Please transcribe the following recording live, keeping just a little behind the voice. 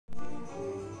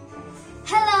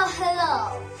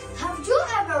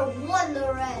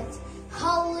friends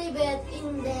who lived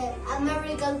in the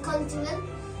American continent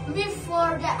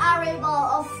before the arrival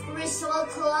of Christopher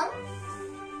Columbus?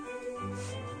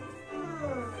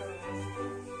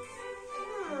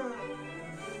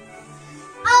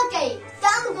 Okay,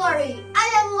 don't worry, I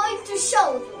am going to show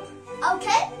you,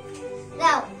 okay?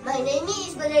 Now, my name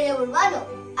is Valeria Urbano.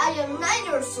 I am 9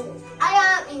 years old. I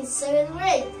am in 7th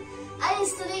grade. I am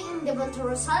studying in the Monte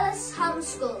Rosales Home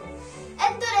School.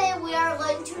 And today we are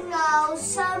going to know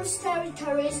some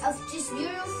territories of this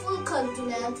beautiful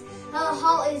continent and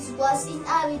how it was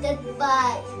inhabited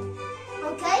by.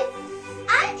 Okay?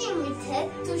 I am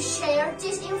invited to share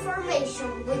this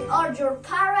information with all your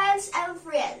parents and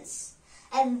friends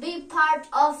and be part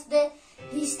of the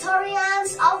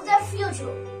historians of the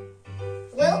future.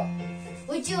 Well,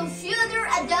 with your future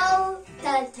adult,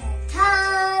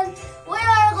 we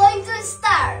are going to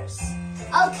start.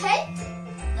 Okay?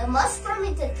 The most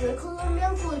primitive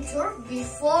Pre-Columbian culture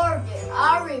before the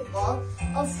arrival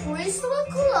of Christopher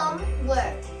Columbus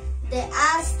were the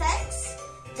Aztecs,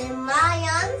 the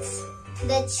Mayans,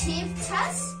 the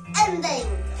Chibchas, and the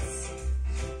Incas.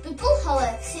 People who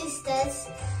existed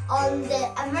on the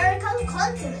American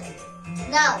continent.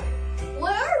 Now, we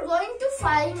are going to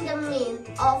find the meaning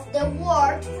of the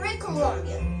word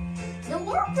Pre-Columbian. The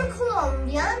word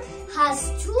Pre-Columbian has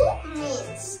two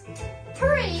meanings.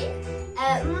 Pre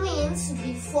means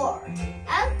before,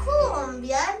 and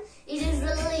Columbian it is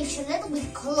related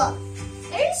with Columbus.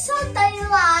 There is some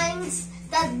lines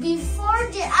that before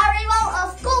the arrival of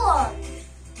Columbus.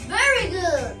 Very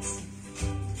good.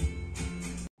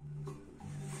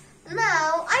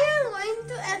 Now I am going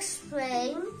to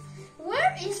explain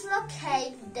where is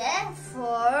located the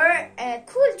four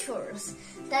cultures.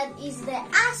 That is the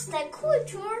Aztec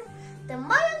culture, the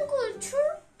Mayan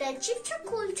culture, the Chibcha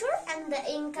culture, and the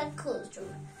Inca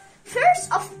culture.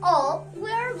 First of all,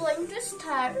 we are going to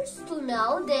start to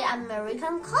know the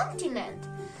American continent.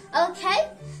 Okay?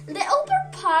 The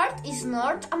upper part is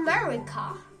North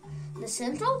America. The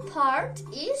central part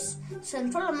is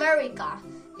Central America.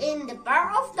 In the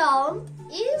part of down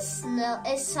is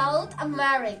South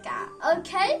America.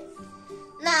 Okay?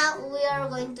 Now we are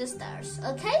going to start.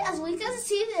 Okay? As we can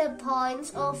see the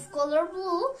points of color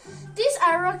blue, these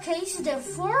are located the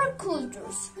four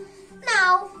cultures.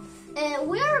 Now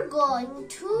we are going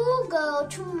to go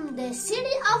to the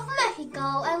city of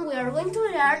Mexico and we are going to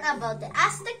learn about the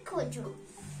Aztec culture.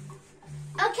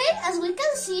 Okay? As we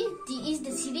can see, this is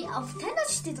the city of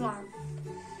Tenochtitlan.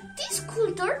 This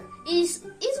culture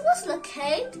was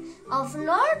located of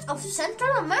north of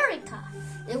Central America.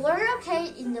 They were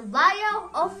located in the Bayou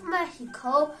of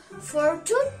Mexico for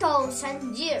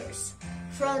 2,000 years,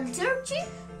 from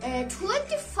 25,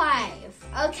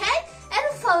 okay?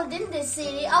 And founding the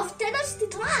city of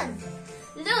Tenochtitlan.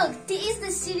 Look, this is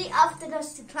the city of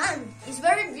Tenochtitlan. It's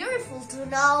very beautiful to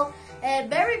know a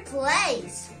very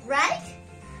place, right?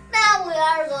 Now we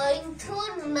are going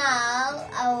to know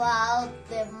about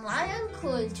the Mayan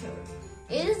culture.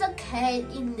 It is located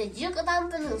in the Yucatan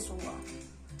Peninsula.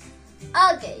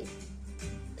 Okay,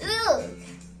 look.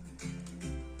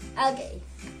 Okay.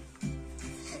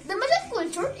 The Mayan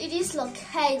culture, it is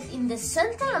located in the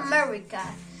Central America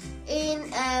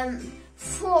in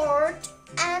 4th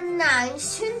and 9th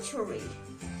century.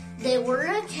 They were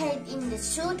located in the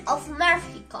south of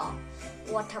Mexico,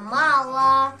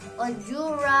 Guatemala,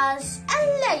 Honduras, and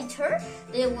later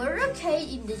they were located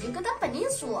in the Yucatan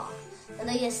Peninsula. And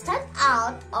they stand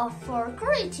out for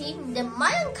creating the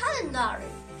Mayan calendar.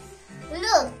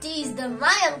 Look, this is the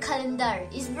Mayan calendar.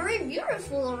 It's very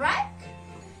beautiful, right?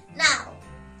 Now,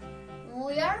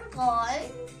 we are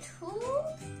going to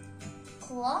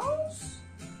close.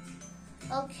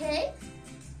 Okay,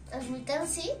 as we can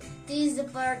see, this is the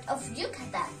part of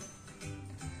Yucatan.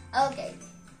 Okay.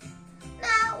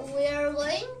 Now we are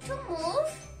going to move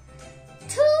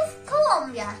to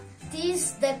Colombia. This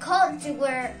is the country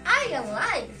where I am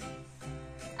live.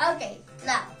 Okay,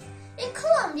 now in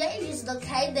Colombia it is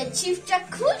located the Chibcha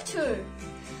culture.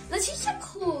 The Chibcha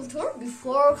culture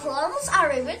before Columbus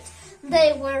arrived,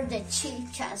 they were the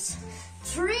Chibchas,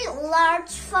 three large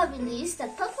families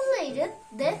that populated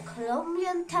the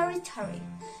Colombian territory.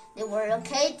 They were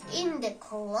located in the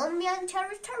Colombian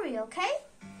territory, okay?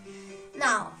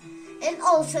 Now, and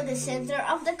also the center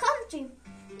of the country,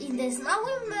 in the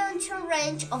snowy mountain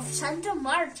range of Santa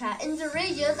Marta, in the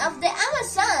region of the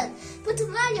Amazon,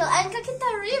 Putumayo, and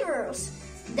Caqueta rivers.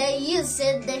 They used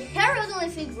the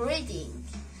hieroglyphic reading.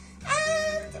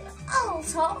 And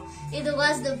also, it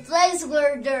was the place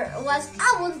where there was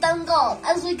abundant gold,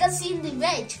 as we can see in the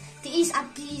image. This is a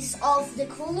piece of the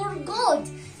color gold.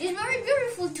 It's very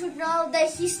beautiful to know the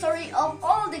history of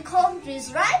all the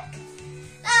countries, right?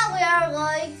 Now we are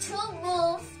going to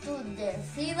move to the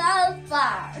final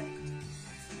part.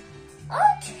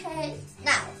 Okay,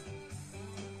 now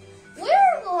we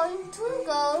are going to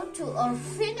go to our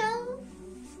final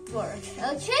work,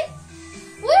 okay?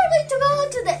 We are going to go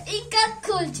to the Inca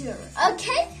culture,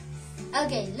 okay?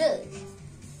 Okay, look,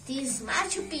 this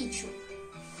Machu Picchu.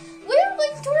 We are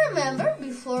going to remember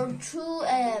before to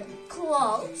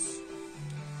close.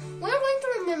 We are going to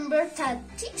remember that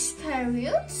this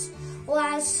period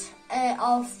was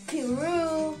of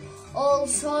Peru,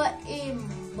 also in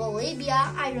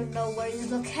Bolivia. I don't know where it's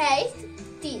located.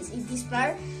 In this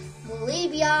part,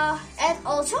 Bolivia, and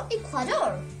also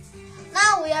Ecuador.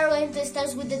 Now we are going to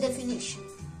start with the definition.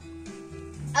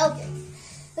 Okay,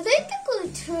 the Inca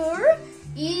culture,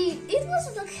 it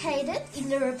was located in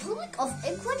the Republic of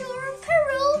Ecuador,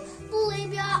 Peru,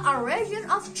 Bolivia, a region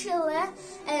of Chile,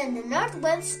 and the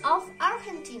northwest of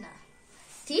Argentina.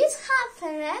 This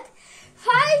happened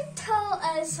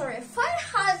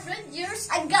 500 years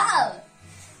ago.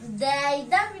 They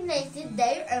dominated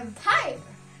their empire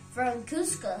from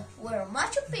Cusco, where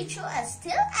Machu Picchu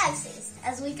still exists.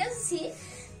 As we can see,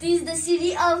 this is the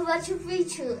city of Machu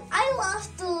Picchu. I love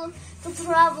to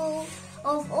travel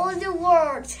of all the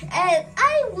world, and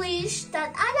I wish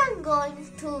that I am going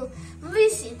to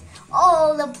visit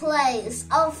all the places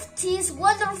of these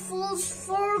wonderful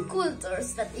four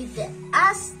cultures, that is the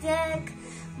Aztec,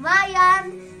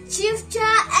 Mayan,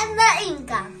 Chibcha, and the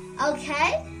Inca.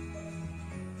 Okay?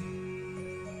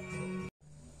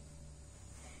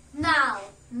 Now,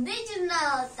 did you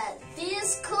know that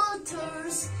these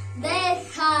cultures, they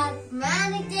had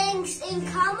many things in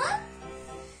common?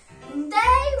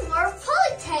 They were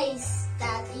polytheists,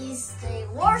 that is, they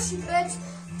worshipped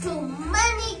to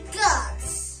many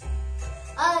gods.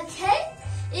 Okay,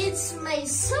 its main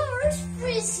source,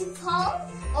 principle,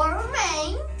 or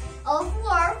main of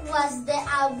work was the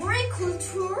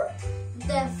agriculture,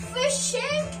 the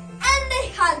fishing, and the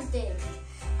hunting.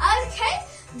 Okay,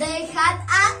 they had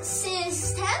a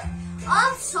system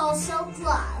of social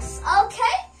class,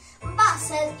 okay,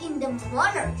 based in the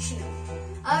monarchy.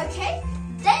 Okay,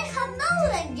 they had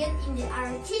knowledge in the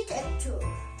architecture,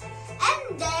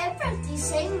 and they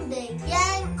practicing the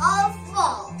game of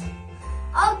ball.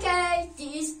 Okay,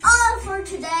 this is all for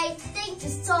today. Thank you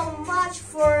so much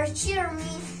for cheering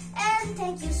me, and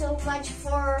thank you so much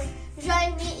for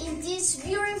joining me in this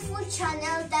beautiful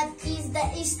channel that is the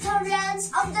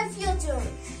Historians of the Future.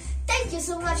 Thank you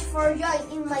so much for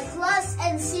joining in my class,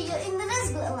 and see you in the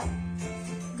next one.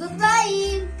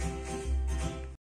 Goodbye!